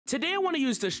Today I want to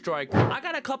use the striker. I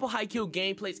got a couple high kill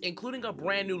gameplays, including a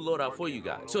brand new loadout for you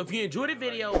guys. So if you enjoyed the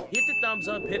video, hit the thumbs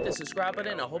up, hit the subscribe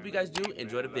button. I hope you guys do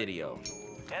enjoy the video.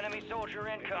 Enemy soldier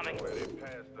incoming.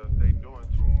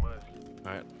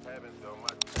 Alright.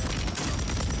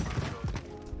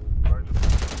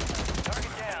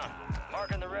 Target down.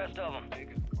 Marking the rest of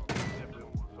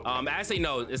them. Actually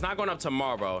no, it's not going up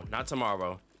tomorrow. Not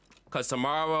tomorrow. Cause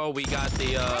tomorrow we got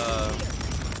the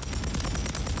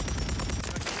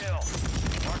Good kill.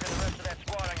 Marking the rest of that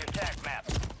squad on your attack map.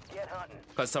 Get hunting.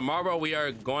 Cause tomorrow we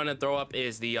are going to throw up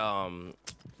is the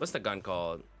what's the gun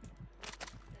called?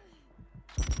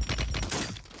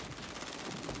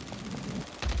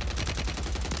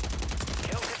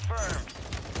 Kill confirmed.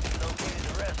 Located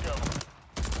the rest of them.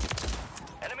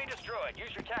 Enemy destroyed.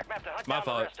 Use your attack map to hunt down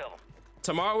the rest of them.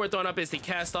 Tomorrow we're throwing up is the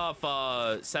cast off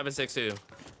 7.62,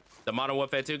 the Modern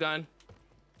Warfare 2 gun.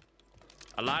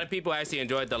 A lot of people actually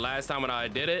enjoyed the last time when I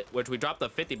did it, which we dropped a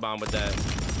 50 bomb with that.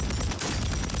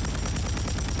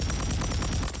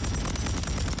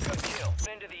 Good kill.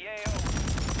 Into the AO.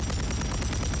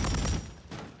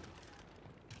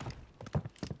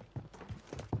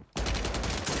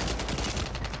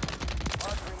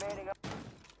 Mark remaining up.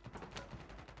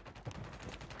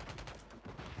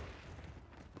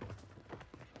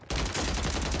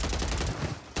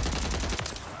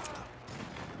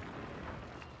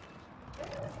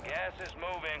 Gas is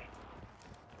moving.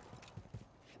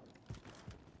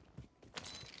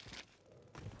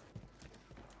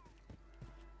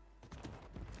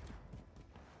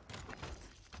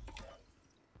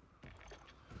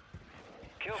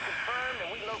 Kill confirmed,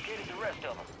 and we located the rest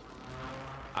of them.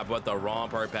 I bought the wrong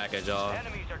perk package, y'all.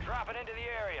 Enemies are dropping into the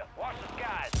area. Watch the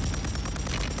skies.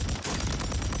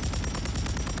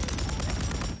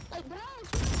 Hey, bro!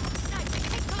 Sniper,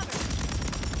 take cover!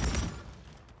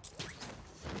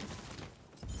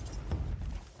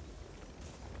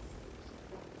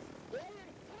 Good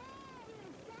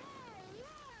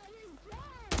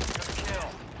kill.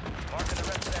 Marking the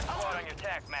rest of that squad on your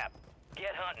attack map.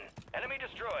 Get hunting. Enemy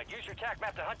destroyed. Use your attack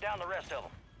map to hunt down the rest of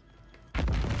them.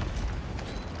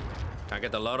 Can I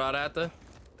get the loadout after?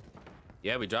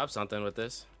 Yeah, we dropped something with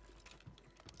this.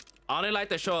 I only like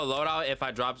to show a loadout if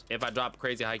I drop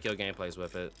crazy high kill gameplays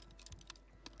with it.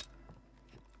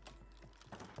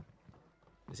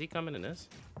 Is he coming in this?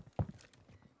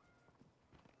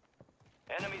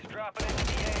 Enemies dropping into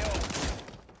the AO.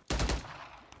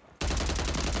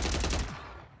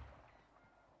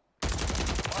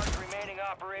 Mark remaining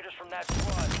operators from that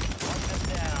squad. Mark them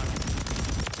down.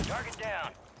 Target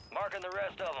down. Marking the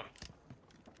rest of them.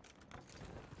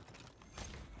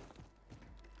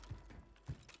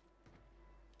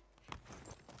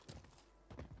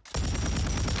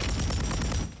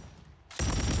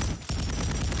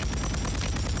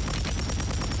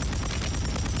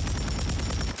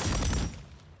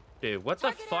 Dude, what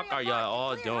the fuck are y'all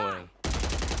all doing?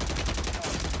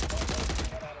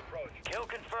 Kill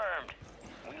confirmed.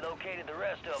 We located the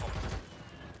rest of them.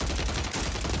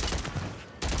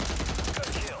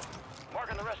 Good kill.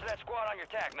 Marking the rest of that squad on your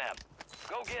attack map.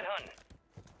 Go get hunting.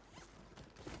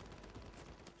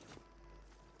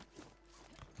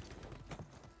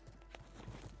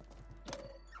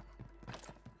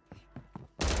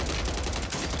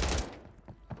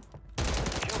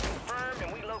 Kill confirmed,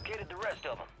 and we located the rest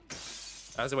of them.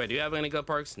 I was like, wait, do you have any good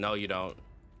perks? No, you don't.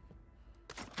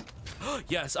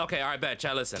 Yes, okay, all right, bet.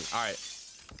 Chat, listen. All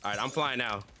right, I'm flying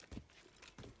now.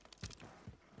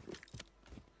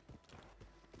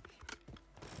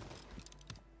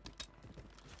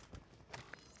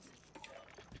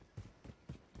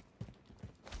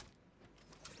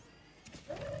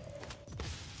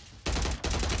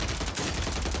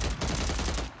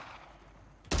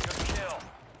 Good kill.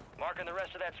 Marking the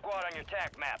rest of that squad on your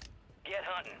attack map. Get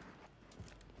hunting.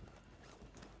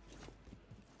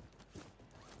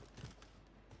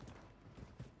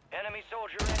 Enemy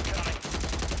soldier incoming.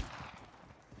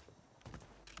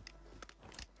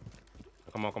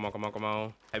 Come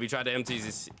on. Have you tried the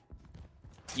MTZ?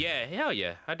 Yeah, hell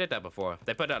yeah. I did that before.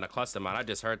 They put that in a cluster mine. I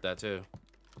just heard that too.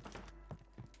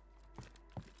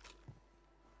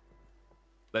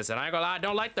 Listen, I ain't gonna lie. I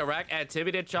don't like the rack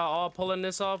activity that y'all all pulling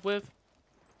this off with.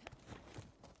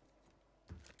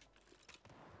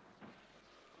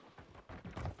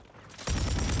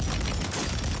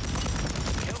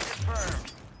 Kill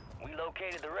confirmed. We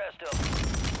located the rest of them.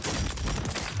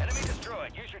 Enemy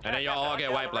destroyed. Use your And then y'all all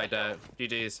get wiped like that. them.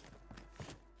 GG's.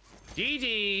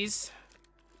 GG's.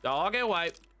 Y'all all get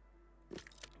wiped.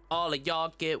 All of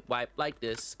y'all get wiped like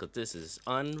this, because this is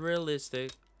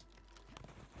unrealistic.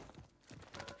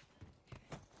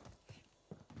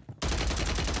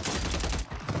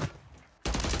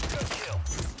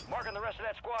 of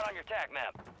that squad on your attack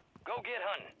map. Go get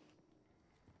hunting.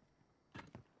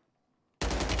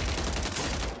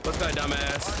 What's good,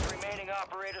 dumbass? Mark the remaining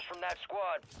operators from that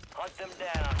squad. Hunt them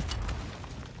down.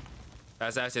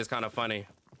 That's actually kind of funny.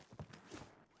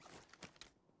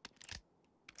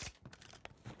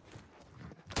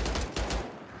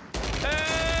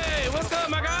 Hey, what's good,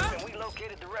 my guy? And we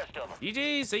located the rest of them.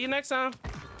 GG, see you next time.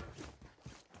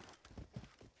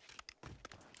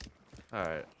 All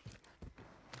right.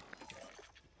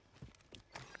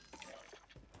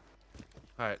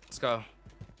 All right, let's go.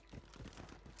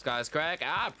 This guy's crack.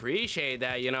 I appreciate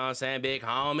that, you know what I'm saying, big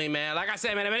homie, man. Like I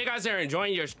said, man, if any guys are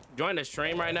enjoying the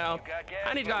stream right now,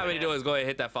 I need guys to do is go ahead and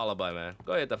hit that follow button, man.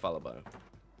 Go ahead, hit that follow button.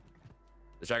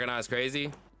 The striker 9 is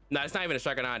crazy. No, it's not even a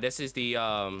striker 9. This is the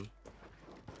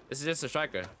this is just a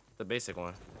striker, the basic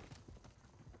one.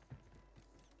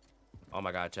 Oh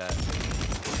my god, chat.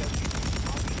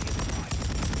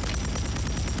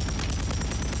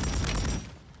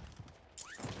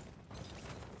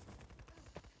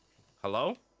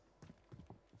 Hello?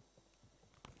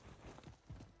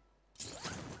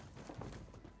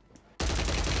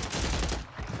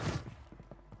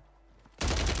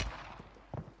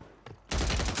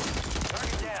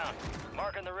 Target down.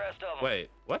 Marking the rest of them. Wait,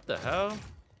 what the hell?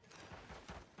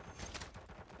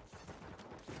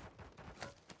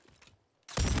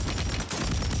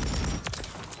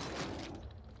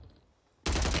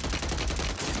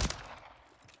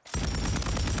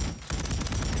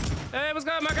 Hey, what's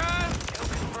good, my guy? Kill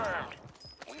confirmed.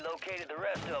 We located the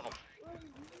rest of them.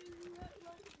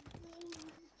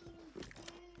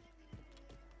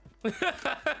 Enemy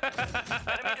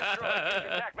destroyed. Use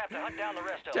your attack map to hunt down the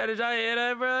rest of Chat, them. did y'all hear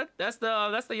that, bro? That's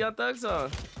the Young Thug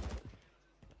song.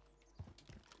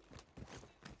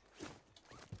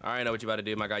 I already know what you about to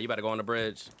do, my guy. You about to go on the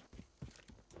bridge.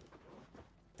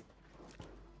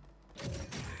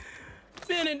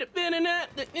 Bending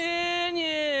at the end,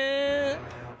 yeah.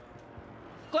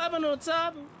 Clapping on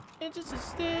top, and just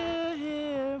still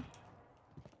here.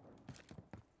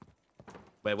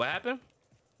 Wait, what happened?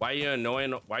 Why are you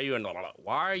annoying? Why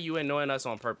are you annoying us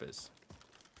on purpose?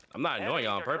 I'm not annoying you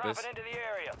on purpose. Dropping into the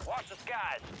area. Watch the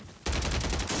skies.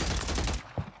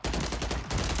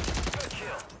 Good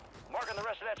kill. Marking the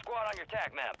rest of that squad on your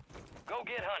attack map. Go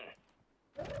get hunting.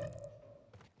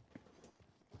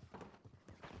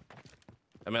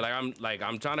 I mean,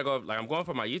 I'm trying to go, I'm going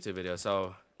for my YouTube video,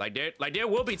 so there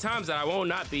will be times that I will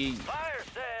not be Fire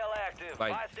sale active.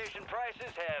 Like, Buy station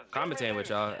prices have commentating with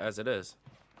y'all as it is.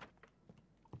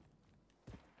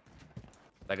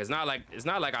 Like it's not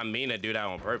like I mean to do that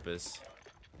on purpose.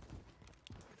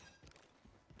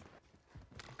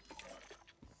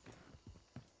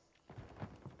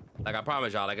 Like I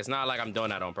promise y'all, like it's not like I'm doing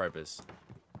that on purpose.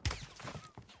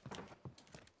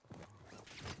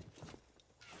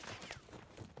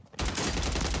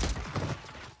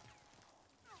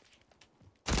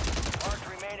 Marked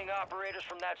remaining operators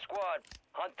from that squad.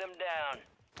 Hunt them down.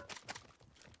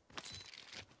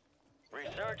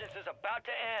 Resurgence is about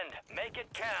to end. Make it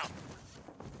count.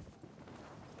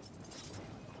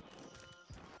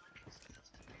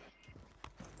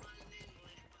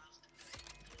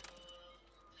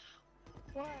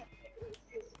 What?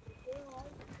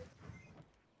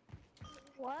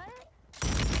 What?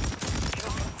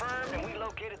 Kill confirmed, and we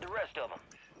located the rest of them.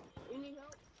 You need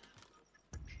help?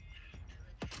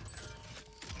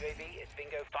 UAV is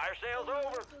bingo. Fire sales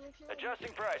over.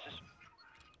 Adjusting prices.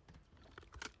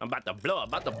 I'm about to blow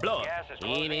up, Gas is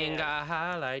closing Ain't in. got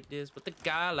high like this, with a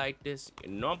guy like this.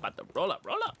 You know I'm about to roll up.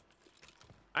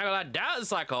 I ain't gonna lie, that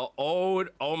is like a old,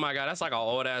 oh my god, that's like an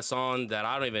old ass song that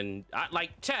I don't even,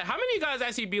 like, chat, how many of you guys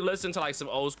actually be listening to like some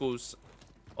old school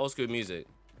music?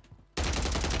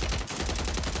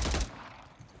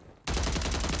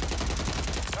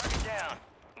 Target down.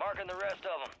 Marking the rest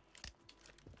of them.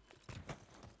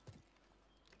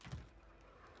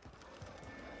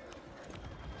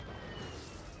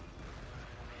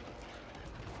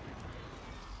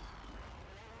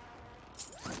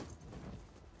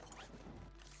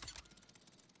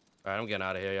 All right, I'm getting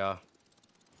out of here, y'all.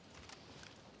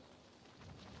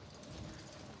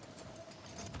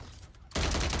 Good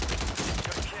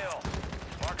kill.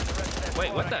 Marking the rest of that Wait,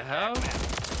 squad what on the your hell? attack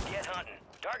map. Get hunting.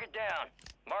 Target down.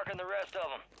 Marking the rest of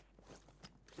them.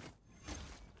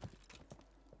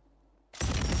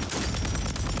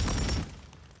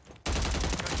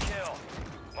 Good kill.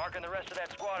 Marking the rest of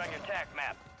that squad on your attack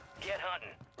map. Get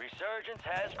hunting. Resurgence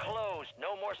has closed.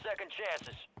 No more second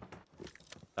chances.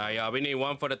 All right, y'all, we need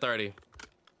one for the 30.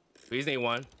 We just need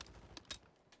one.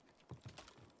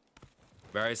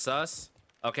 Very sus.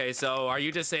 Okay, so are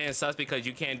you just saying sus because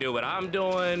you can't do what I'm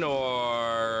doing,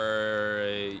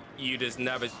 or you just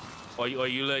never, or you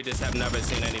literally just have never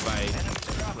seen anybody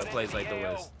that plays like the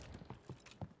Wiz.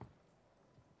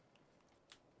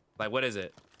 Like, what is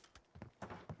it?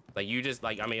 Like, you just,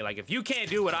 like, I mean, like, if you can't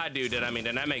do what I do, then, I mean,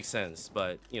 then that makes sense,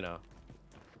 but, you know.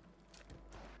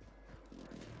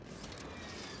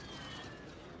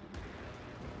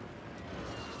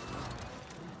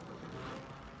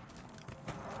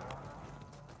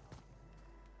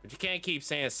 But you can't keep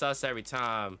saying sus every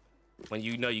time when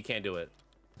you know you can't do it.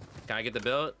 Can I get the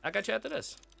build? I got you after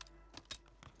this.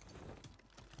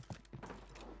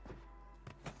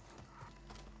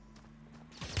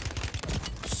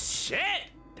 Shit!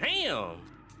 Damn!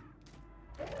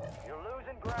 You're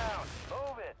losing ground.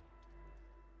 Move it.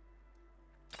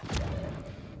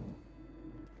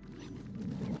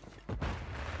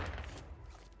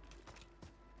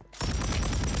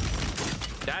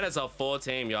 That is a full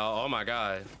team, y'all. Oh my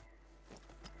god.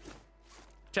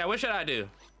 Chat, what should I do?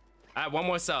 I have one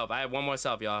more sub. I have one more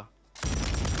sub, y'all.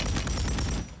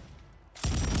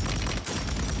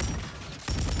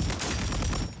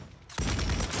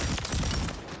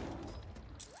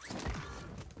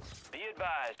 Be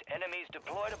advised, enemies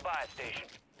deployed a buy station.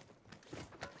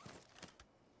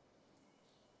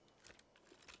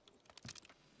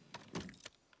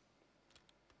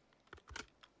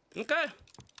 Okay.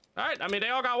 All right. I mean, they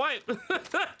all got wiped.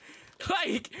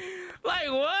 like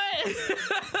what?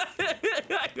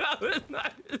 Like, I was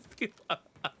not just...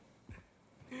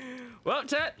 Well,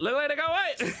 chat, look like they got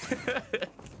wiped.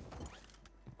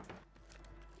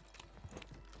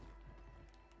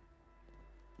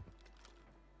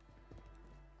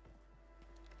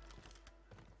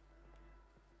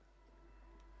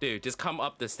 Dude, just come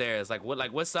up the stairs. Like, what?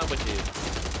 Like, what's up with you?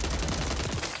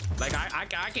 Like,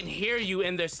 I can hear you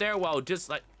in the stairwell. Just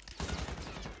like.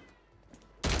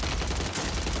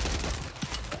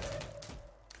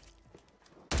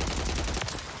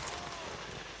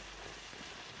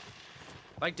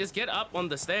 Like, just get up on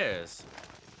the stairs.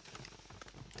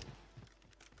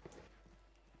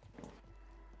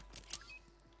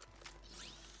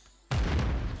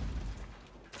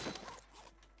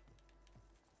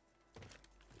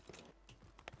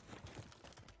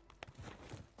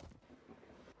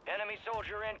 Enemy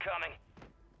soldier incoming.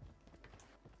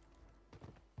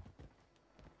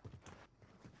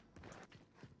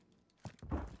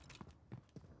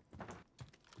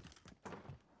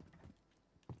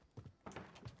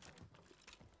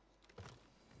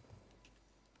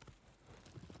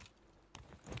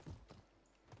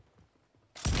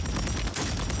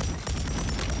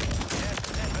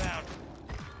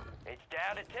 It's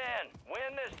down to 10.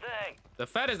 Win this thing. The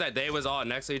fact is that they was all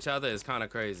next to each other is kind of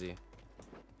crazy.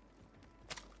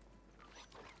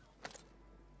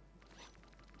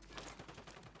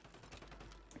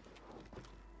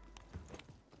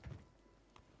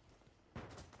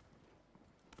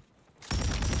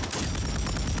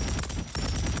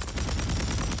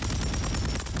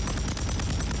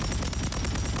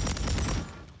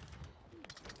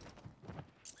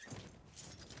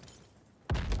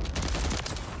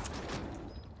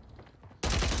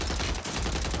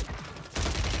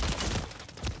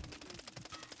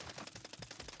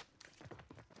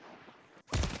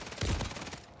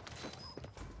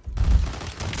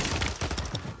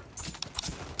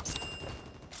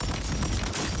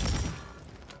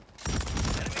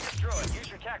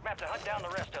 Map to hunt down the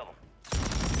rest of them.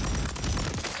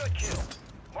 Good kill.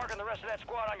 Marking the rest of that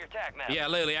squad on your tac map. Yeah,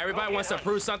 literally, everybody wants to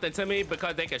prove something to me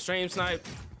because they can stream snipe.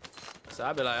 So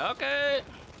I'll be like, okay.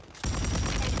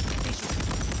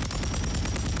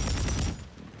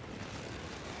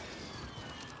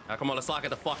 Now, come on, let's lock it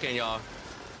the fuck in, y'all.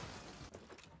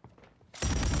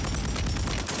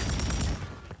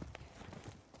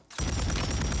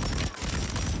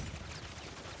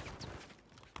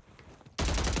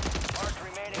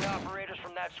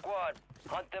 That squad,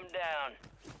 hunt them down.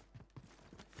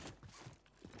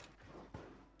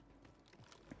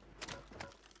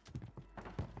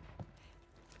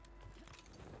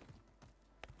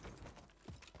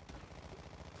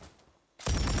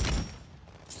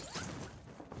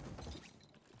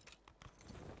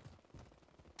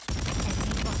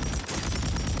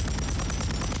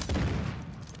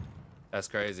 That's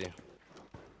crazy.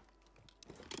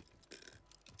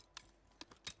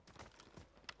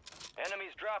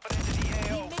 Enemies dropping into the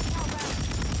AO.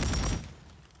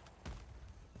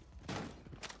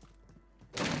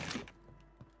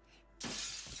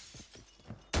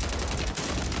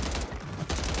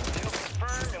 Kill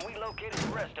confirmed, and we located the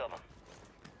rest of them.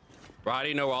 Bro, how do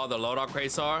you know where all the loadout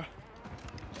crates are?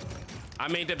 I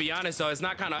mean, to be honest though, it's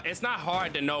not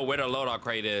hard to know where the loadout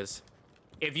crate is.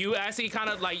 if you actually kind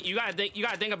of like, you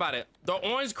gotta think about it. The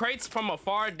orange crates from a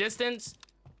far distance,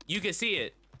 you can see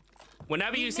it.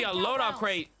 Whenever you see a loadout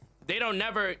crate, they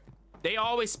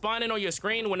always spawn in on your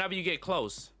screen whenever you get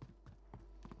close.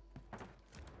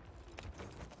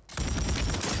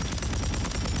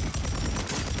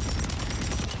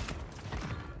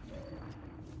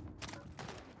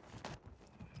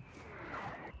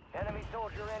 Enemy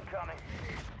soldier incoming.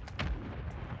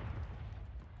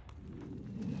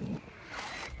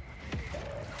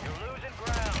 You're losing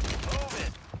ground. Move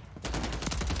it.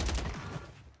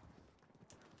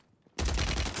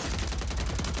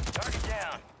 Target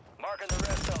down. Marking the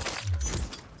rest of them.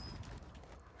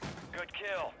 Good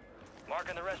kill.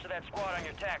 Marking the rest of that squad on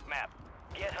your TAC map.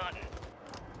 Get hunting.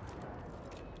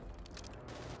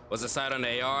 What's the sight on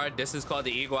the AR? This is called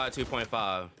the Eagle Eye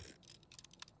 2.5.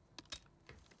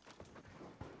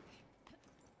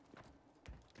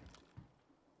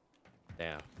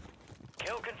 Damn.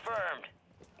 Kill confirmed.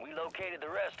 We located the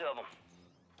rest of them.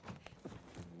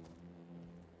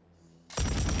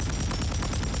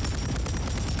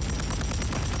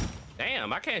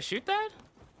 Damn, I can't shoot that?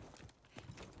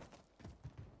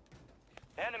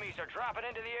 Enemies are dropping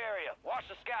into the area. Watch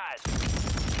the skies.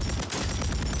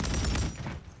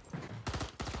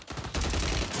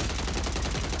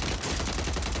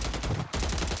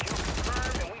 Kill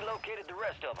confirmed, and we located the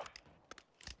rest of them.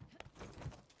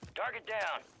 Target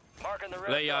down. Marking the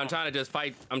rest of them. I'm trying to just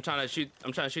fight. I'm trying to shoot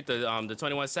the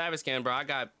 21 Savage scan, bro. I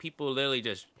got people literally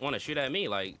just want to shoot at me.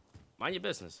 Like, mind your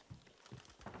business.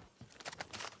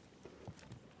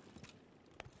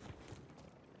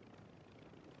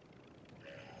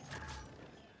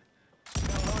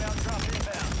 Loadout drop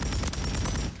inbound.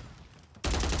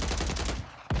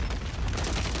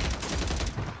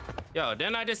 Yo,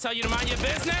 didn't I just tell you to mind your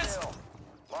business?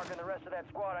 Marking the rest of that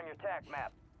squad on your TAC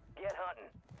map. Get hunting.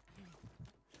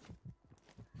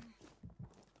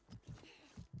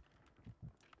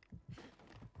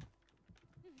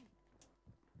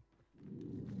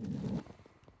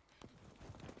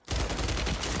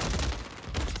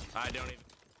 I don't even.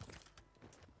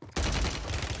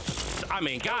 I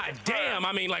mean, god damn.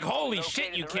 I mean, like, holy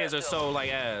shit, you kids are so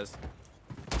like ass.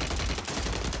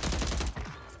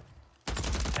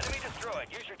 Enemy destroyed.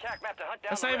 Use your TAC map to hunt down.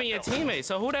 That's not even your teammate.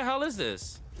 So who the hell is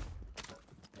this?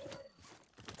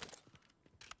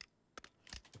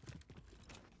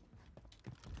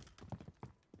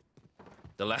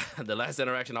 The last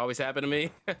interaction always happened to me.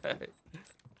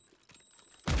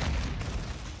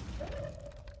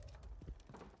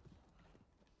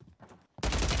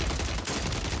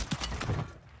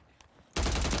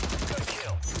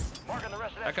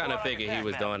 I kind of figured he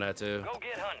was doing that too. Go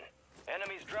get hunting.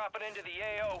 Enemies dropping into the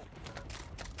AO.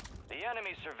 The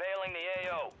enemy's surveilling the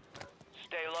AO.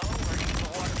 Stay low or use the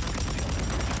water for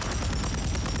concealment.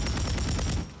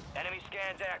 Enemy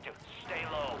scans active. Stay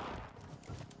low.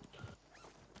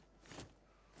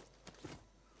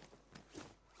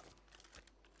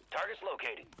 Targets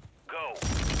located. Go.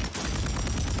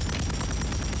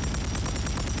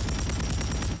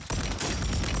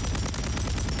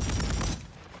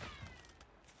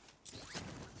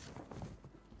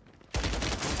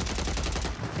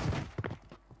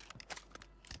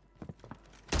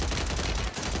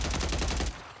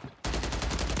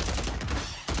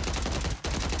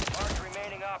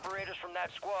 Operators from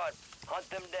that squad. Hunt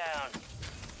them down.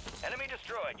 Enemy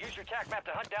destroyed. Use your TAC map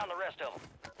to hunt down the rest of them.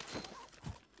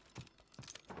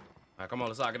 Alright, come on,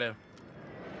 let's lock it in.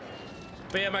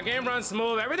 But yeah, my game runs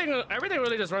smooth. Everything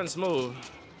really just runs smooth.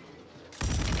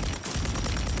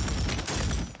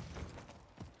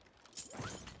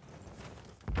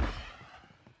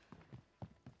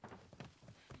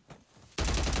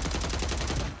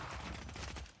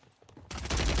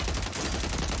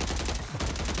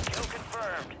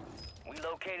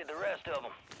 Located the rest of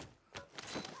them.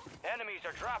 Enemies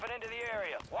are dropping into the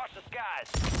area. Watch the skies.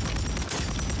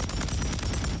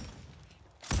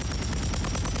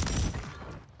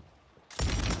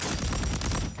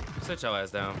 Sit your ass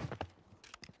down.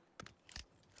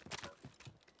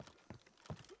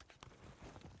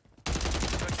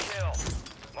 Good kill.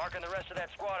 Marking the rest of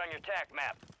that squad on your TAC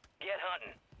map. Get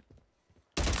hunting.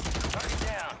 Target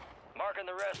down. Marking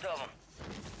the rest of them.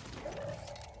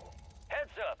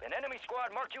 Heads up, an enemy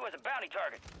squad marked you as a bounty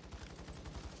target.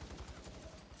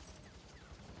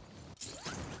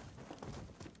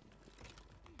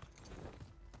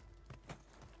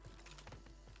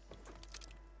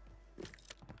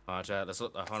 Chat, let's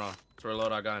look. Hold on. Let's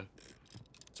reload our gun.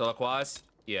 Solo quads?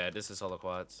 Yeah, this is solo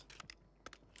quads.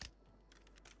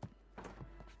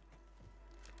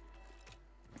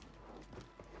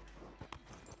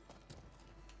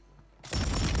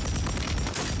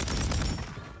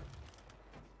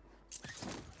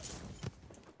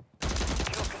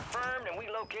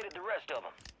 located the rest of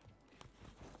them.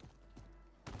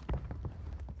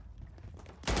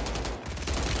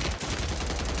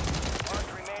 Mark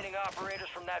the remaining operators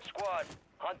from that squad.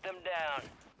 Hunt them down.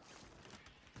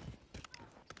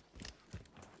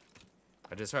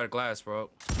 I just heard glass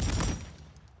broke.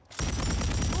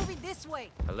 Moving this way.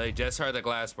 I just heard the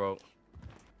glass broke.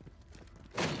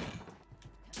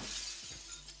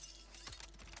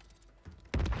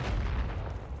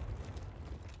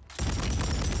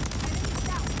 Enemies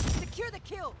down. Secure the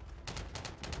kill.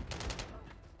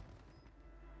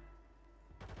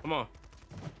 Come on.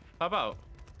 Pop out.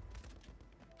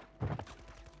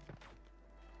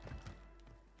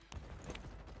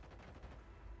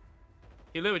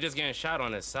 He literally just getting shot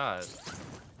on his side.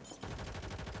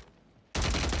 Good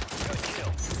kill.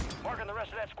 Marking the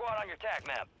rest of that squad on your tac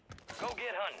map. Go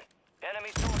get hunting. Enemy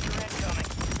soldier incoming.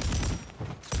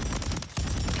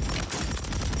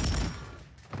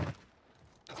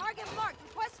 Target marked.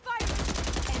 Request fire.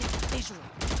 Enemy visual.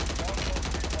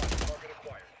 Target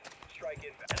acquired. Strike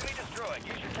inbound. Enemy destroyed.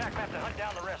 Use your tac map to hunt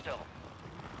down the rest of them.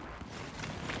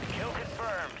 Kill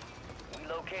confirmed. We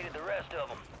located the rest of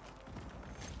them.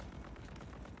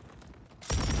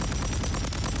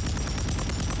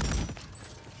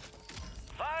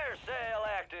 Fire sale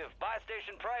active. Buy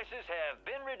station prices have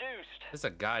been reduced. There's a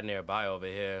guy nearby over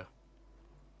here.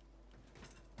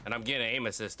 And I'm getting an aim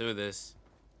assist through this.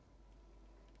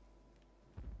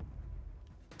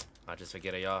 I just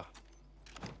forget it, y'all.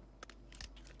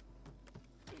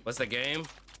 What's the game?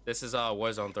 This is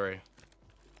Warzone 3.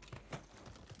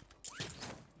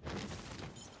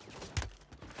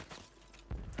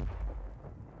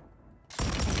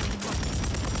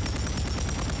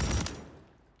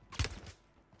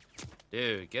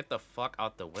 Dude, get the fuck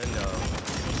out the window.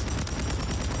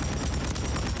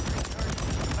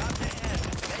 About to end.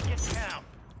 Make it count.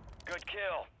 Good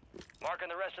kill. Marking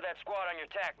the rest of that squad on your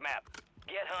tac map.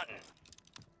 Get hunting.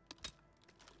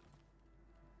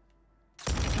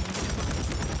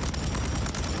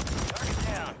 Target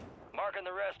down. Marking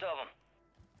the rest of them.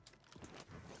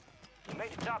 You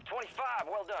made the top 25.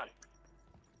 Well done.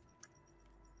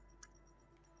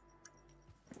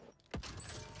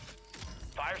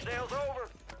 Fire sale's over.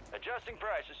 Adjusting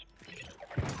prices.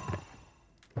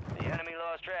 The enemy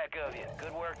lost track of you.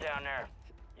 Good work down there.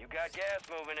 You got gas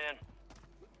moving in.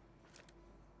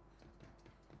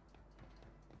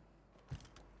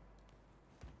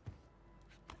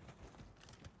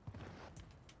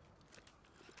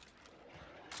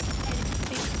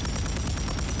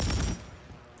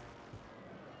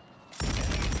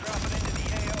 Enemies dropping into the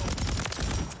AO.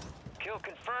 Kill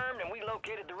confirmed, and we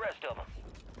located the rest of them.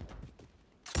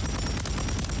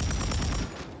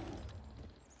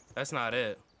 That's not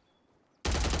it.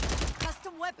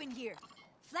 Custom weapon here.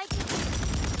 Flanking.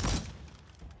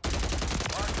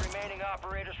 Mark the remaining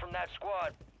operators from that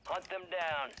squad. Hunt them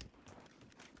down.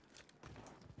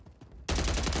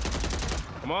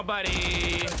 Come on, buddy.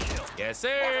 Kill. Yes,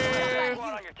 Mark the rest of that sir.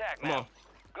 squad on your tac Come map. on.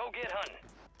 Go get hunting.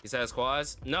 He said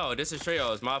squads? No, this is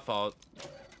trios. My fault.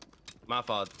 My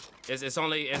fault. It's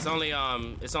only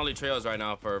trios right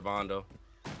now for vondel.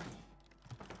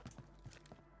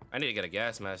 I need to get a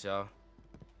gas mask, y'all.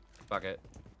 Fuck it.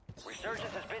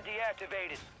 Resurgence has been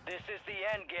deactivated. This is the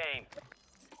end game.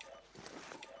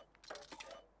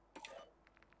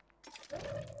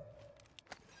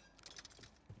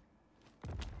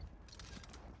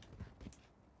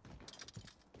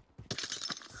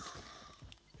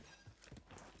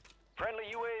 Friendly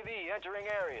UAV entering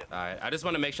area. All right, I just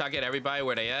want to make sure I get everybody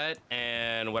where they at,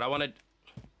 and what I want to.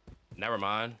 Never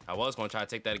mind. I was gonna try to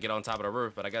take that to get on top of the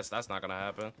roof, but I guess that's not gonna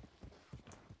happen.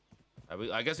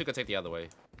 I guess we could take the other way.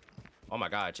 Oh my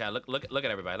God, Chad! Look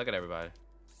at everybody! Look at everybody!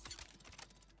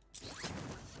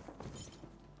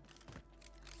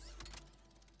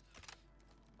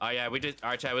 Oh yeah, we just.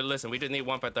 All right, Chad. Listen, we just need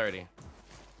 1 for 30.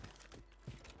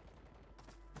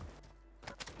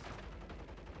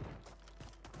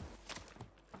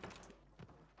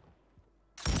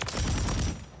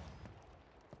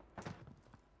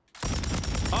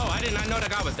 Oh, I did not know that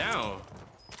guy was down.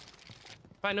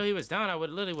 If I knew he was down, I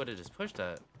literally would have just pushed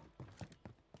that.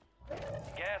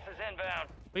 Gas is inbound.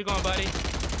 Where you going, buddy?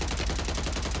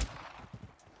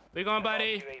 Where you going,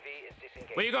 buddy? UAV is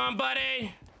disengaged. Where you going,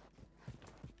 buddy?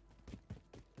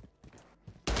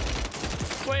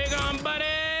 Where you going,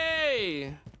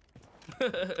 buddy?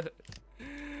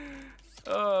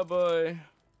 Oh boy.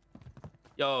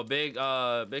 Yo, Big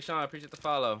Sean, I appreciate the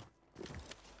follow.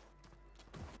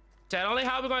 Chad, only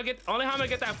how I'm gonna get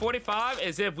that 45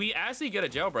 is if we actually get a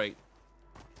jailbreak.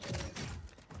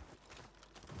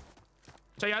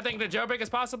 So y'all think the jailbreak is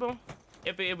possible?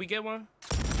 If we get one?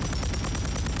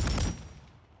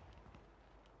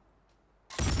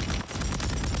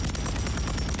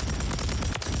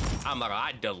 I'm like,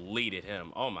 I deleted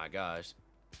him. Oh my gosh.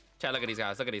 Chat, look at these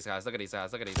guys. Look at these guys. Look at these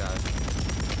guys. Look at these guys.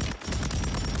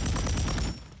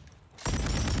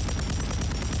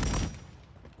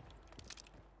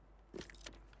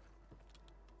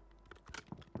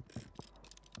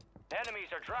 Enemies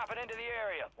are dropping into the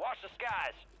area. Watch the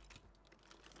skies.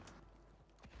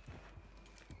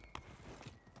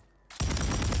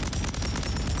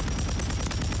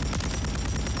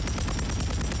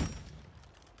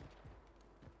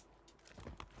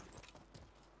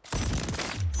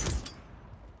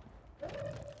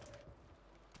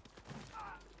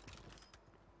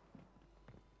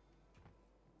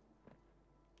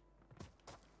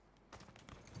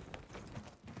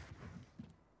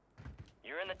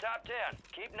 You're in the top 10.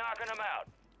 Keep knocking them out.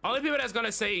 Only people that's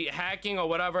gonna say hacking or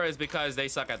whatever is because they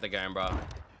suck at the game, bro.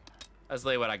 That's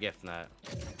literally what I get from that.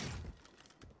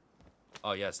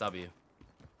 Oh yes, W.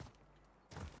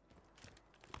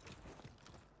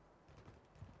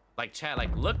 Like chat,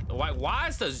 like look, why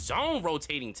is the zone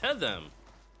rotating to them?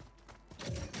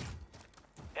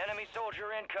 Enemy soldier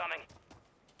incoming.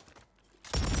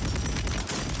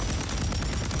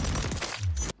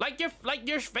 Like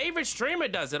your favorite streamer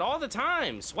does it all the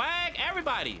time. Swag,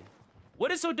 everybody.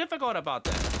 What is so difficult about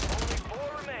that? Only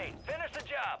 4 remain. Finish the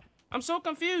job. I'm so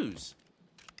confused.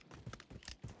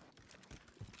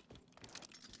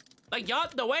 Like y'all,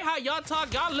 the way how y'all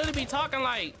talk, y'all literally be talking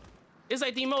like it's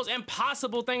like the most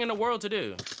impossible thing in the world to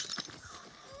do.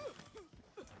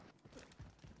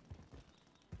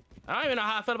 I don't even know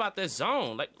how I feel about this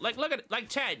zone. Like look at, like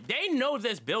chat, they know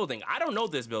this building. I don't know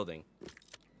this building.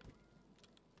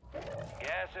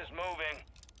 Gas is moving.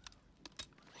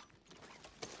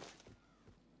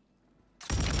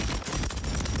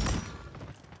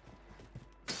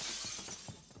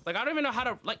 Like, I don't even know how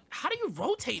to, like, how do you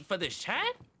rotate for this,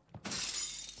 chat?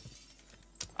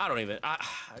 I don't even,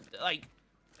 like,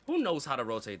 who knows how to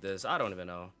rotate this? I don't even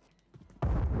know.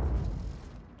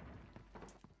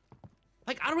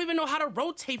 Like, I don't even know how to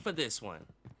rotate for this one.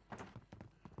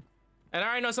 And I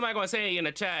already know somebody gonna say in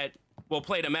the chat, we'll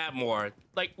play the map more.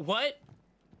 Like, what?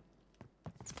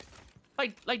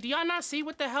 Like, do y'all not see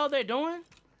what the hell they're doing?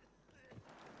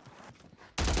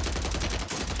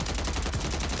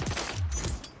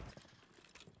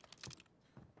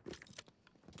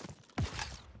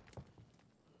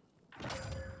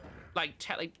 Like,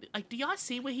 chat, like, do y'all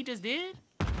see what he just did?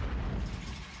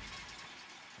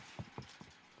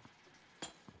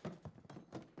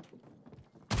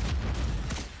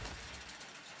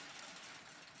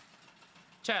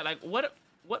 Chat, like,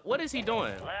 what is he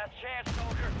doing? Last chance,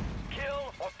 soldier.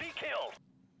 Kill or be killed.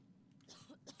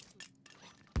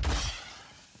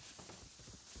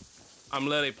 I'm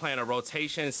literally playing a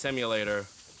rotation simulator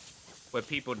with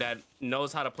people that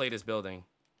knows how to play this building.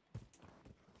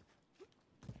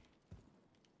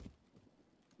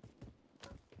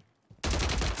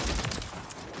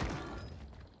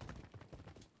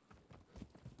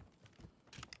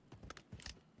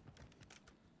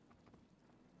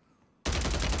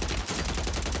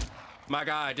 My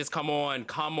God, just come on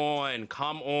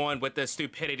with the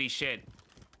stupidity shit.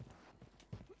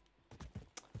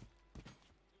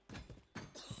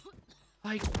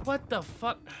 Like, what the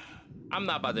fuck? I'm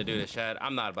not about to do this, Chad.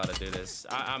 I'm not about to do this.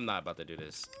 I'm not about to do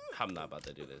this. I'm not about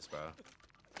to do this, bro.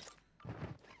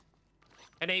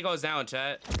 And then he goes down,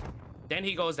 Chad. Then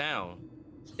he goes down.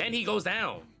 Then he goes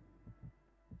down.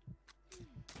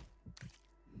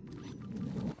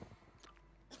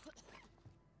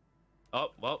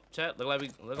 Oh, well, chat, look like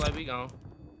we gone.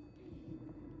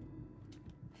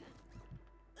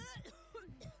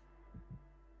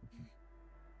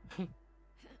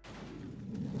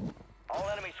 All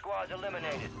enemy squads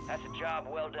eliminated. That's a job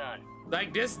well done.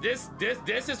 Like this is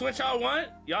what y'all want?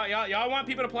 Y'all want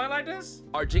people to play like this?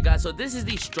 RG guys, so this is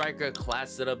the striker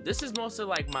class setup. This is mostly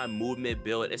like my movement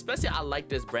build. Especially I like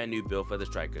this brand new build for the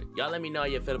striker. Y'all let me know how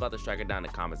you feel about the striker down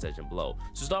in the comment section below.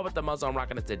 So start with the muzzle I'm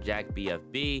rocking, it's the Jack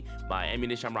BFB. My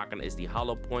ammunition I'm rocking is the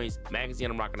hollow points.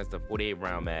 Magazine I'm rocking is the 48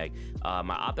 round mag.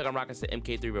 My optic I'm rocking is the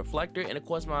MK3 reflector, and of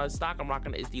course my stock I'm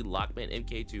rocking is the Lockman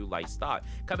MK2 light stock.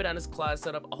 Copy down this class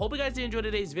setup. I hope you guys did enjoy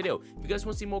today's video. If you guys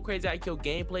want to see more crazy IQ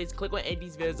gameplays, click on any of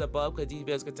these videos above, because these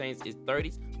videos contains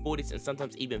 30s, 40s, and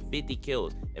sometimes even 50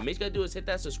 kills. And make sure you guys do is hit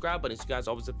that subscribe button so you guys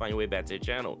always find your way back to the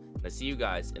channel. And I'll see you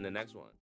guys in the next one.